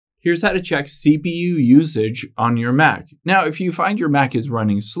Here's how to check CPU usage on your Mac. Now, if you find your Mac is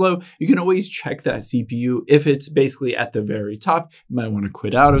running slow, you can always check that CPU. If it's basically at the very top, you might want to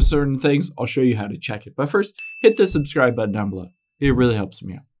quit out of certain things. I'll show you how to check it. But first, hit the subscribe button down below. It really helps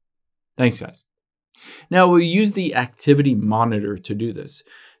me out. Thanks, guys. Now, we'll use the activity monitor to do this.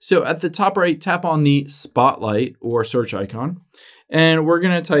 So at the top right, tap on the spotlight or search icon, and we're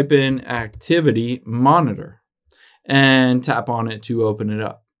going to type in activity monitor and tap on it to open it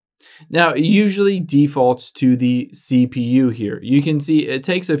up. Now, it usually defaults to the CPU here. You can see it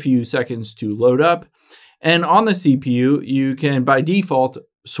takes a few seconds to load up. And on the CPU, you can, by default,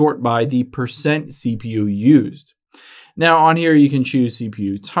 sort by the percent CPU used. Now, on here, you can choose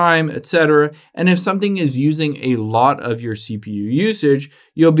CPU time, etc. And if something is using a lot of your CPU usage,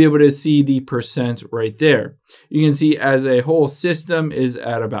 you'll be able to see the percent right there. You can see as a whole system is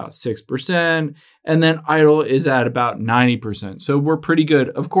at about 6%, and then idle is at about 90%. So we're pretty good.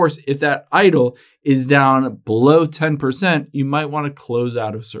 Of course, if that idle is down below 10%, you might want to close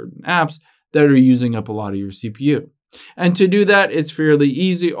out of certain apps that are using up a lot of your CPU. And to do that, it's fairly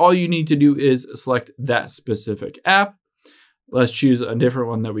easy. All you need to do is select that specific app. Let's choose a different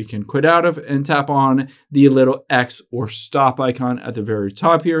one that we can quit out of and tap on the little X or stop icon at the very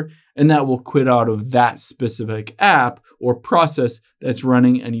top here, and that will quit out of that specific app or process that's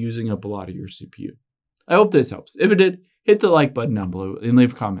running and using up a lot of your CPU. I hope this helps. If it did, hit the like button down below and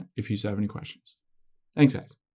leave a comment if you have any questions. Thanks, guys.